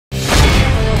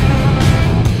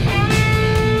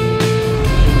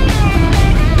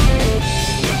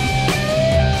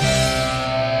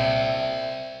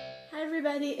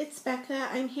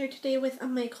Olivia. I'm here today with a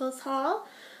Michaels haul.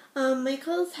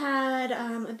 Michaels had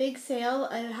a big sale.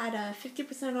 It had a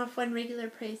 50% off one regular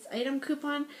price item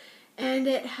coupon, and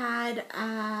it had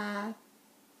 20%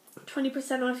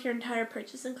 off your entire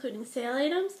purchase, including sale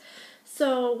items.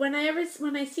 So when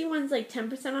I see ones like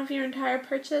 10% off your entire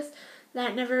purchase,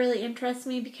 that never really interests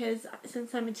me because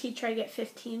since I'm a teacher, I get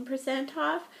 15%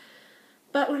 off.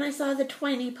 But when I saw the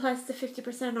 20 plus the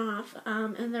 50% off,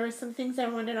 and there were some things I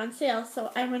wanted on sale, so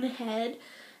I went ahead,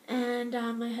 and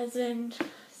my husband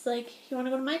was like, "You want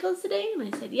to go to Michael's today?"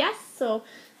 And I said yes. So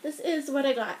this is what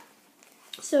I got.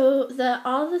 So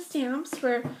all the stamps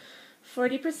were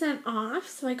 40% off.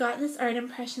 So I got this Art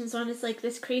Impressions one. It's like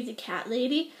this crazy cat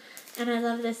lady, and I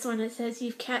love this one. It says,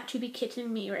 "You've cat to be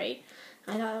kitten me, right?"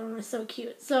 I thought that one was so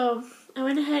cute. So I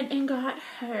went ahead and got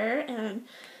her, and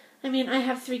I mean, I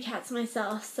have 3 cats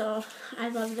myself, so I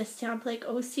love this stamp, like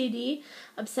OCD,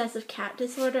 Obsessive Cat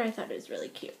Disorder. I thought it was really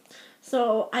cute.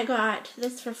 So I got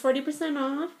this for 40%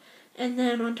 off, and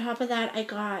then on top of that, I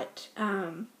got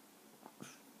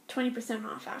 20%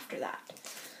 off after that.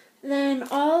 Then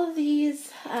all of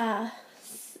these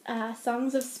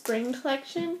Songs of Spring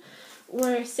collection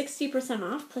were 60%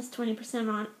 off, plus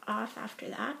 20% off after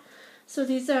that. So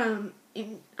these,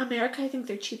 in America, I think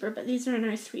they're cheaper, but these are in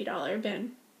our $3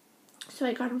 bin. So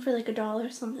I got them for like $1 or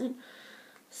something.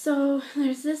 So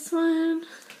there's this one.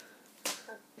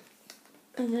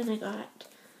 And then I got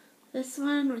this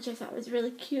one, which I thought was really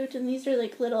cute. And these are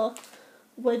like little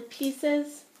wood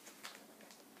pieces.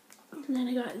 And then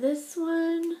I got this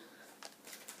one.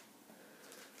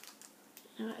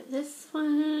 I got this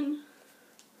one.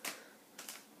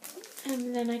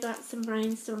 And then I got some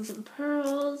rhinestones and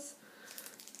pearls.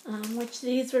 Which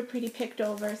these were pretty picked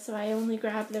over, so I only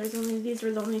grabbed, these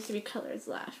were the only 3 colors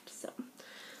left. So,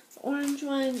 the orange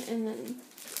one and then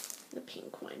the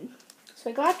pink one. So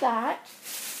I got that.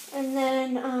 And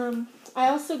then I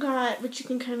also got, which you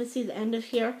can kind of see the end of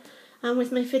here,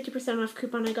 with my 50% off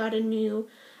coupon, I got a new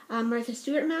Martha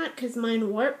Stewart mat, because mine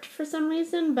warped for some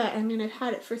reason, but I mean, I've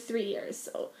had it for 3 years,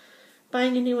 so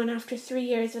buying a new one after 3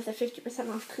 years with a 50%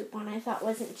 off coupon I thought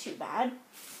wasn't too bad.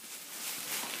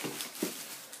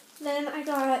 Then I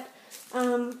got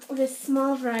this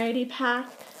small variety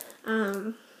pack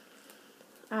by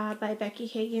Becky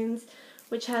Higgins,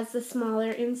 which has the smaller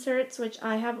inserts, which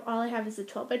all I have is a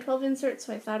 12x12 insert,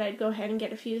 so I thought I'd go ahead and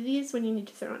get a few of these when you need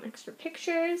to throw in extra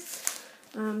pictures.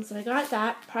 So I got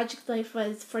that. Project Life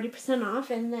was 40% off,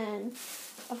 and then,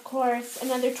 of course,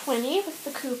 another 20 with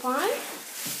the coupon.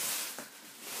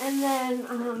 And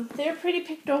then they're pretty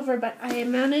picked over, but I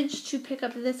managed to pick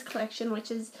up this collection, which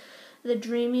is the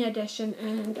Dreamy Edition,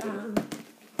 and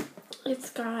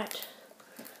it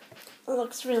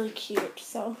looks really cute,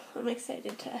 so I'm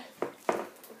excited to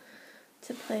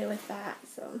play with that.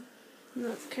 So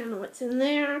that's kind of what's in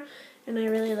there, and I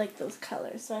really like those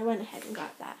colors, so I went ahead and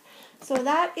got that. So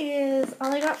that is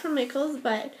all I got from Michaels,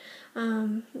 but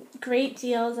great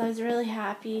deals. I was really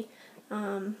happy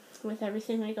with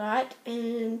everything I got,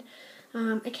 and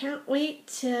I can't wait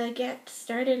to get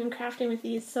started in crafting with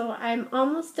these. So I'm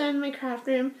almost done my craft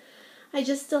room. I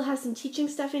just still have some teaching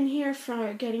stuff in here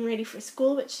for getting ready for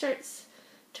school, which starts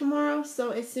tomorrow.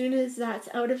 So as soon as that's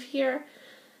out of here,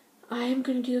 I'm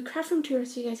going to do a craft room tour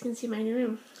so you guys can see my new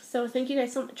room. So thank you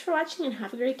guys so much for watching, and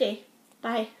have a great day.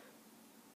 Bye.